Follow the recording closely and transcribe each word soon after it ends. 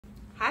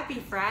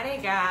Happy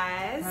Friday,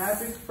 guys.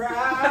 Happy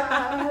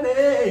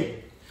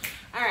Friday.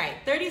 All right,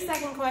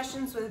 30-second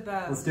questions with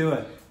Bo. Let's do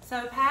it.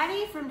 So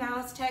Patty from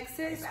Dallas,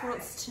 Texas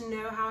wants to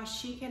know how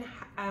she can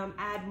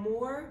add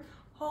more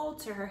hold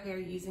to her hair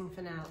using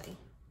Finale.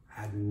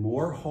 Add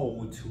more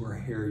hold to her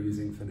hair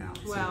using Finale.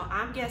 Well,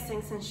 I'm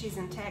guessing since she's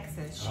in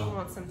Texas, she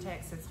wants some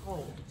Texas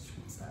hold. She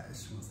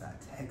wants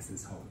that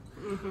Texas hold.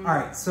 All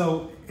right,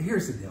 so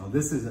here's the deal.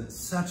 This is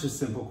such a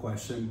simple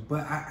question,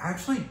 but I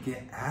actually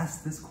get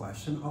asked this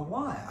question a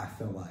lot, I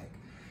feel like.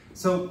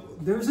 So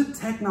there's a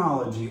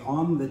technology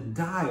on the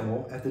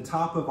dial at the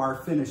top of our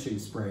finishing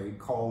spray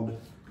called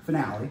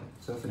Finale.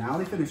 So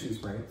Finale finishing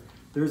spray.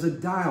 There's a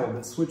dial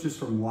that switches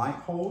from light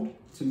hold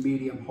to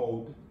medium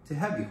hold to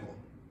heavy hold,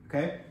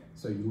 okay?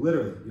 So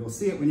you'll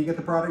see it when you get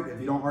the product. If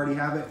you don't already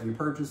have it and you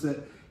purchase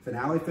it,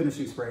 Finale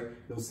finishing spray,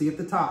 you'll see at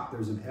the top,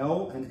 there's an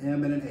L, an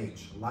M, and an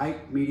H,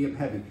 light, medium,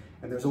 heavy.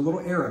 And there's a little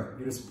arrow.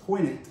 You just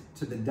point it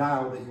to the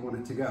dial that you want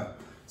it to go.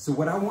 So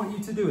what I want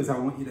you to do is I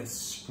want you to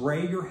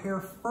spray your hair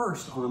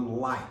first on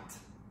light,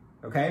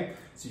 okay?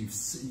 So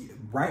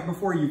right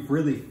before you've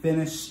really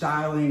finished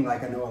styling,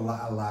 like I know a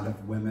lot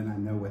of women, I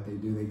know what they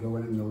do. They go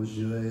in and they'll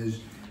zhuzh.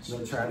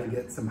 They'll try to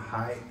get some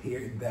height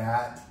here,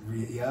 that,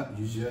 yep,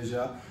 you zhuzh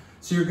up.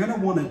 So you're gonna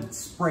wanna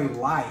spray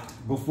light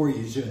before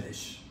you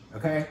zhuzh,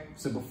 okay?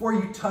 So before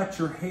you touch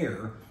your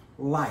hair,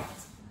 light.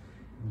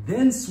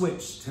 Then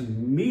switch to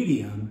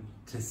medium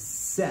to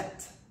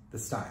set the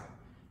style.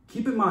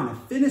 Keep in mind, a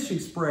finishing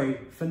spray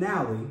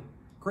finale,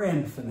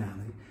 grand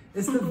finale,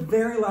 is the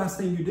very last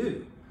thing you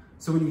do.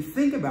 So when you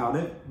think about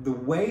it, the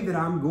way that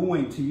I'm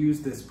going to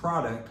use this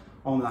product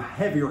on a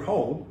heavier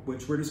hold,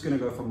 which we're just gonna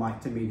go from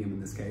light to medium in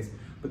this case,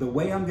 but the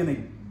way I'm gonna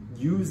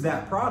use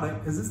that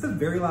product is it's the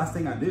very last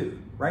thing I do,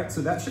 right?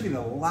 So that should be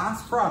the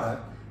last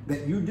product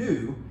that you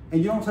do,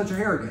 and you don't touch your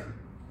hair again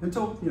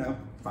until,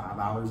 5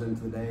 hours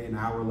into the day, an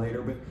hour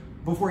later, but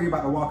before you're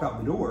about to walk out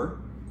the door,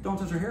 don't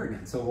touch your hair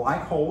again. So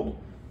light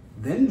hold,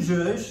 then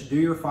zhuzh, do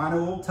your final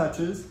little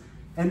touches,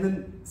 and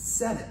then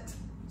set it.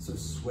 So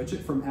switch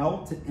it from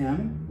L to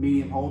M,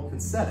 medium hold,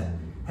 and set it.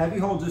 Heavy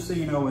hold, just so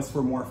you know, is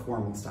for more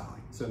formal styling.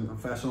 So in the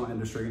professional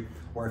industry,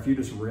 or if you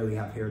just really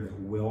have hair that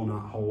will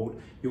not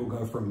hold, you'll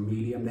go from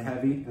medium to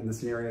heavy in the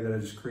scenario that I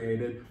just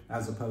created,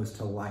 as opposed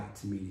to light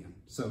to medium.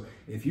 So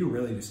if you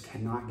really just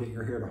cannot get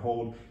your hair to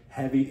hold,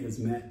 heavy is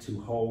meant to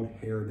hold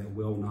hair that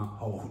will not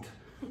hold.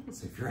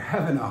 So if you're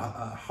having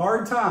a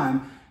hard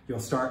time, you'll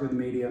start with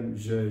medium,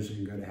 zhuzh,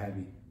 and go to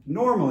heavy.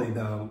 Normally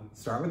though,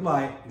 start with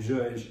light,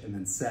 zhuzh, and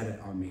then set it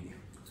on medium.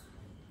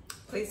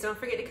 Please don't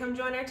forget to come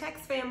join our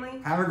text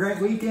family. Have a great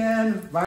weekend. Bye.